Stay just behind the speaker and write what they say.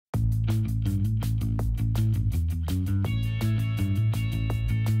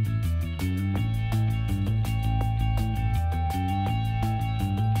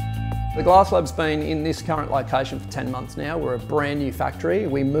The glass lab's been in this current location for 10 months now. We're a brand new factory.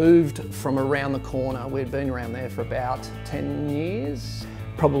 We moved from around the corner. We'd been around there for about 10 years.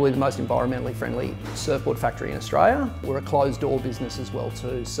 Probably the most environmentally friendly surfboard factory in Australia. We're a closed door business as well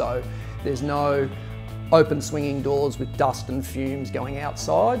too, so there's no open swinging doors with dust and fumes going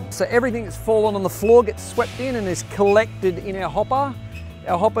outside. So everything that's fallen on the floor gets swept in and is collected in our hopper.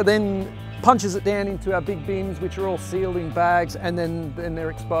 Our hopper then punches it down into our big bins, which are all sealed in bags, and then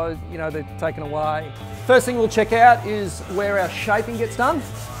they're exposed, you know, they're taken away. First thing we'll check out is where our shaping gets done.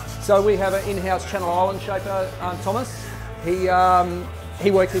 So we have an in-house Channel Island shaper, Thomas.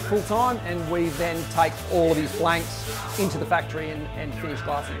 He works here full time, and we then take all of his blanks into the factory and finish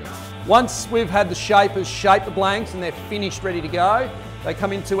glassing them. Once we've had the shapers shape the blanks and they're finished, ready to go, they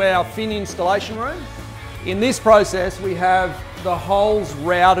come into our fin installation room. In this process, we have the holes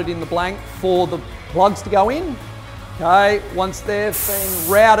routed in the blank for the plugs to go in. Okay, once they've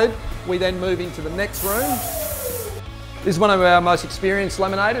been routed, we then move into the next room. This is one of our most experienced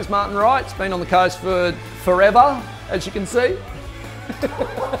laminators, Martin Wright. He's been on the coast for forever, as you can see.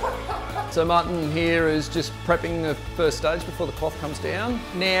 So Martin here is just prepping the first stage before the cloth comes down.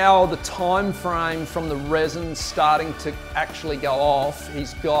 Now the time frame from the resin starting to actually go off,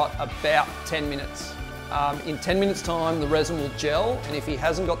 he's got about 10 minutes. In 10 minutes time, the resin will gel, and if he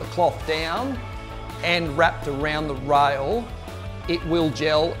hasn't got the cloth down and wrapped around the rail, it will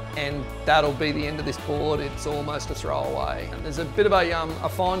gel, and that'll be the end of this board. It's almost a throwaway. And there's a bit of a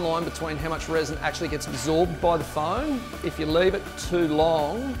fine line between how much resin actually gets absorbed by the foam. If you leave it too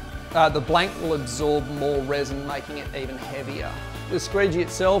long, the blank will absorb more resin, making it even heavier. The squeegee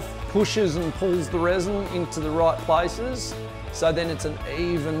itself pushes and pulls the resin into the right places, so then it's an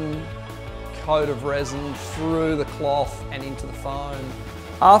even coat of resin through the cloth and into the foam.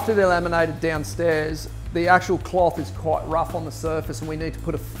 After they're laminated downstairs, the actual cloth is quite rough on the surface, and we need to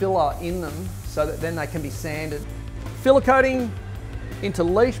put a filler in them so that then they can be sanded. Filler coating into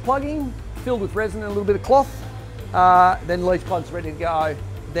leash plugging, filled with resin and a little bit of cloth, then leash plug's ready to go,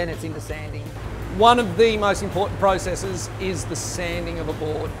 then it's into sanding. One of the most important processes is the sanding of a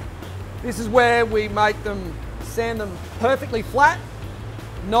board. This is where we sand them perfectly flat,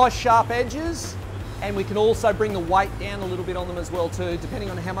 nice sharp edges, and we can also bring the weight down a little bit on them as well too, depending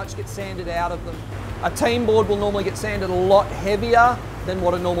on how much gets sanded out of them. A team board will normally get sanded a lot heavier than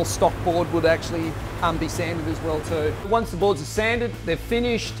what a normal stock board would actually be sanded as well too. Once the boards are sanded, they're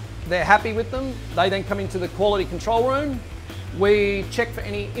finished, they're happy with them, they then come into the quality control room. We check for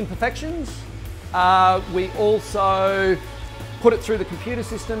any imperfections. We also put it through the computer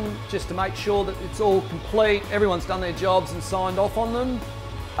system just to make sure that it's all complete, everyone's done their jobs and signed off on them.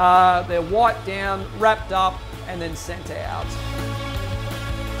 They're wiped down, wrapped up, and then sent out.